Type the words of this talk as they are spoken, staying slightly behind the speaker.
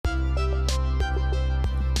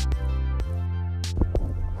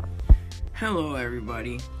Hello,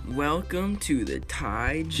 everybody. Welcome to the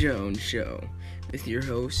Ty Jones Show with your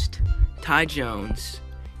host, Ty Jones,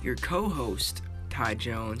 your co-host, Ty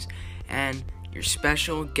Jones, and your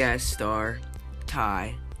special guest star,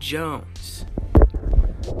 Ty Jones.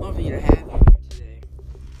 Lovely to have you here today.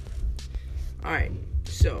 Alright,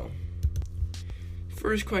 so,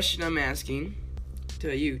 first question I'm asking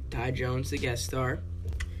to you, Ty Jones, the guest star.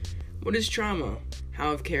 What is trauma? How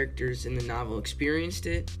have characters in the novel experienced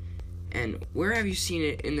it? And where have you seen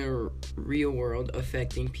it in the real world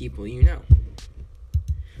affecting people you know?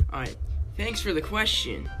 Alright, thanks for the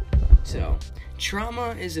question. So,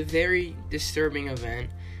 trauma is a very disturbing event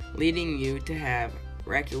leading you to have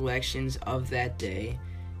recollections of that day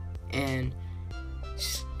and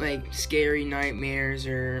like scary nightmares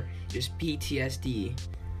or just PTSD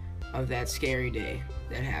of that scary day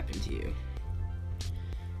that happened to you.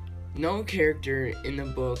 No character in the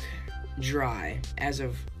book, Dry, as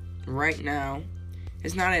of right now,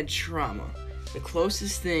 has not had trauma. The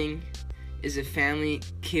closest thing is a family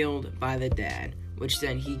killed by the dad, which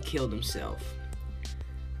then he killed himself.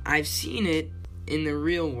 I've seen it in the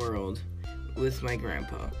real world with my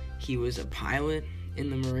grandpa. He was a pilot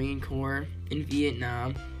in the Marine Corps in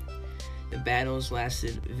Vietnam. The battles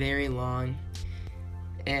lasted very long,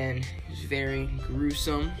 and it was very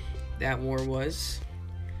gruesome, that war was.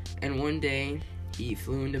 And one day, he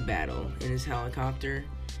flew into battle in his helicopter,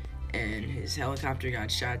 and his helicopter got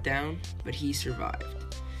shot down, but he survived.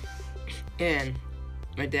 And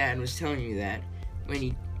my dad was telling me that when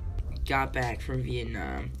he got back from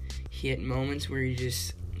Vietnam, he had moments where he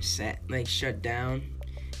just sat, shut down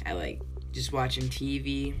at, just watching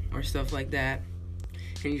TV or stuff like that.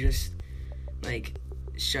 And he just,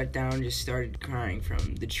 shut down, just started crying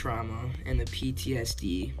from the trauma and the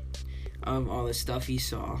PTSD of all the stuff he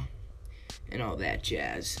saw and all that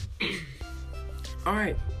jazz.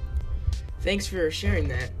 Alright. Thanks for sharing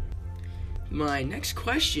that. My next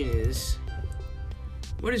question is,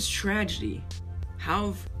 what is tragedy? How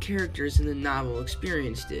have characters in the novel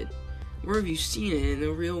experienced it? Where have you seen it in the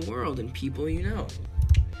real world and people you know?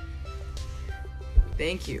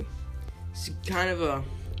 Thank you. It's kind of a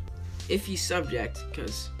iffy subject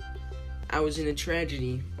because I was in a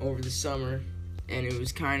tragedy over the summer and it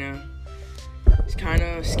was kind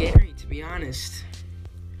of scary, to be honest.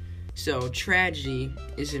 So, tragedy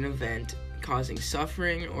is an event causing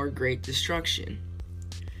suffering or great destruction.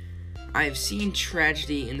 I have seen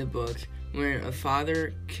tragedy in the book when a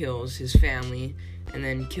father kills his family and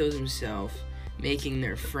then kills himself, making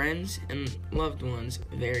their friends and loved ones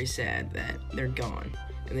very sad that they're gone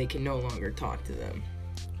and they can no longer talk to them.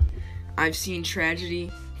 I've seen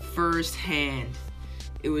tragedy firsthand.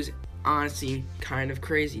 It was honestly kind of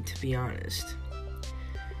crazy, to be honest.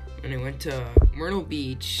 When I went to Myrtle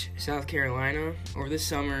Beach, South Carolina, over the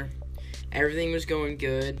summer, everything was going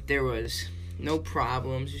good. There was no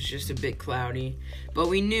problems. It was just a bit cloudy. But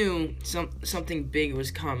we knew something big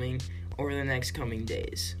was coming over the next coming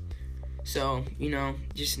days. So,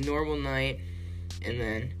 just a normal night. And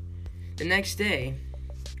then the next day,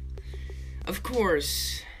 of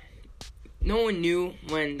course, no one knew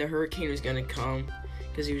when the hurricane was going to come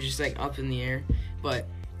because he was just up in the air. But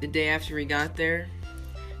the day after we got there,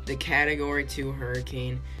 the Category 2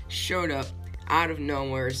 hurricane showed up out of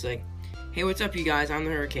nowhere. It's like, hey, what's up, you guys? I'm the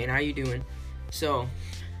hurricane. How you doing? So,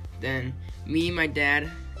 then me, my dad,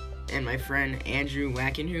 and my friend Andrew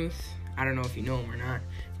Wackenhuth, I don't know if you know him or not,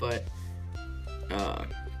 but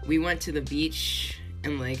we went to the beach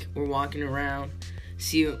and, we're walking around,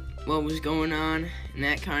 see what was going on and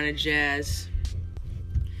that kind of jazz.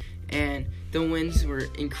 And the winds were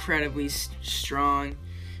incredibly strong.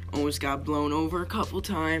 Almost got blown over a couple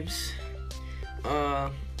times.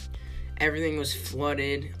 Everything was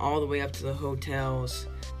flooded all the way up to the hotels.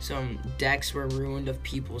 Some decks were ruined of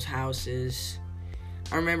people's houses.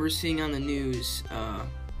 I remember seeing on the news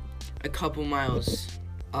a couple miles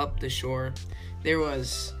up the shore, there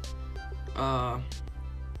was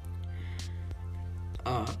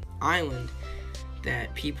island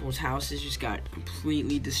that people's houses just got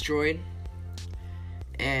completely destroyed.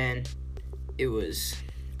 And it was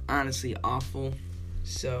honestly awful.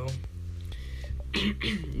 So,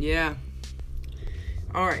 yeah.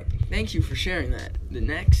 Alright, thank you for sharing that. The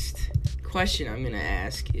next question I'm going to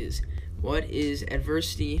ask is, what is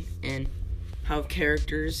adversity and how have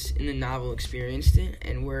characters in the novel experienced it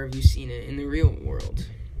and where have you seen it in the real world?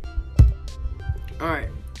 Alright,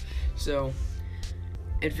 so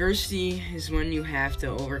adversity is when you have to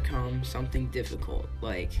overcome something difficult.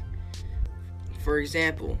 For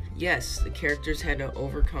example, yes, the characters had to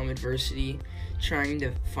overcome adversity trying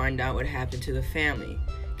to find out what happened to the family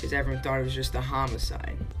because everyone thought it was just a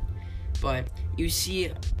homicide. But you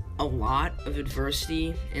see a lot of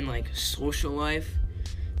adversity in like social life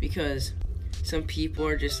because some people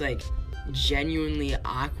are just like genuinely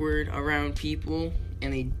awkward around people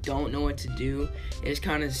and they don't know what to do. They just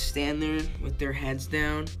kind of stand there with their heads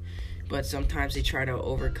down, but sometimes they try to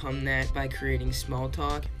overcome that by creating small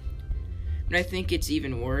talk. But I think it's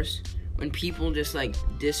even worse when people just like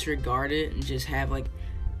disregard it and just have like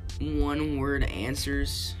one word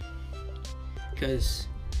answers, because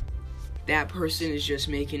that person is just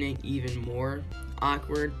making it even more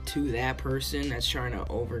awkward to that person that's trying to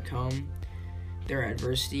overcome their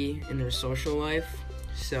adversity in their social life.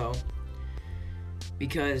 So,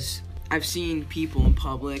 because I've seen people in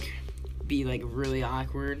public be like really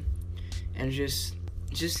awkward and just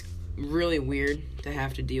really weird to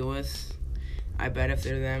have to deal with. I bet if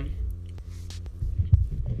they're them.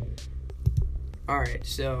 Alright,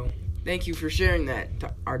 so thank you for sharing that.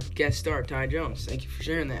 Our guest star, Ty Jones. Thank you for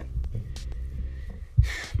sharing that.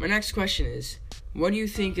 My next question is, what do you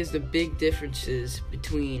think is the big differences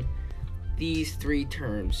between these three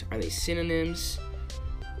terms? Are they synonyms?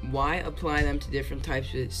 Why apply them to different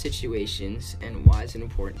types of situations? And why is it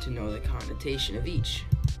important to know the connotation of each?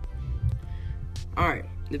 Alright,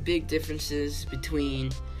 the big differences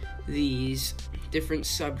between these different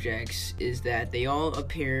subjects is that they all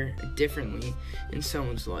appear differently in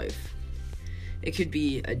someone's life. It could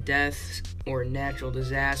be a death or a natural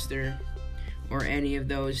disaster or any of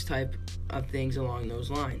those type of things along those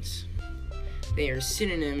lines. They are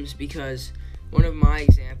synonyms because one of my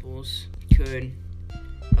examples could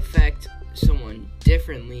affect someone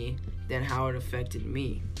differently than how it affected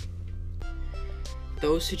me.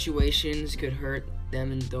 Those situations could hurt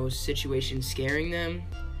them, and those situations scaring them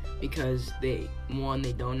because they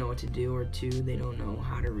don't know what to do, or two, they don't know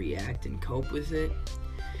how to react and cope with it.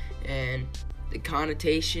 And the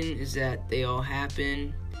connotation is that they all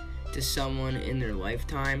happen to someone in their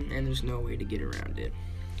lifetime, and there's no way to get around it.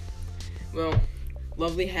 Well,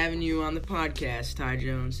 lovely having you on the podcast, Ty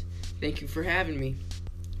Jones. Thank you for having me.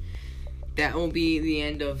 That will be the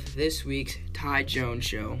end of this week's Ty Jones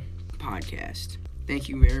Show podcast. Thank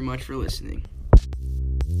you very much for listening.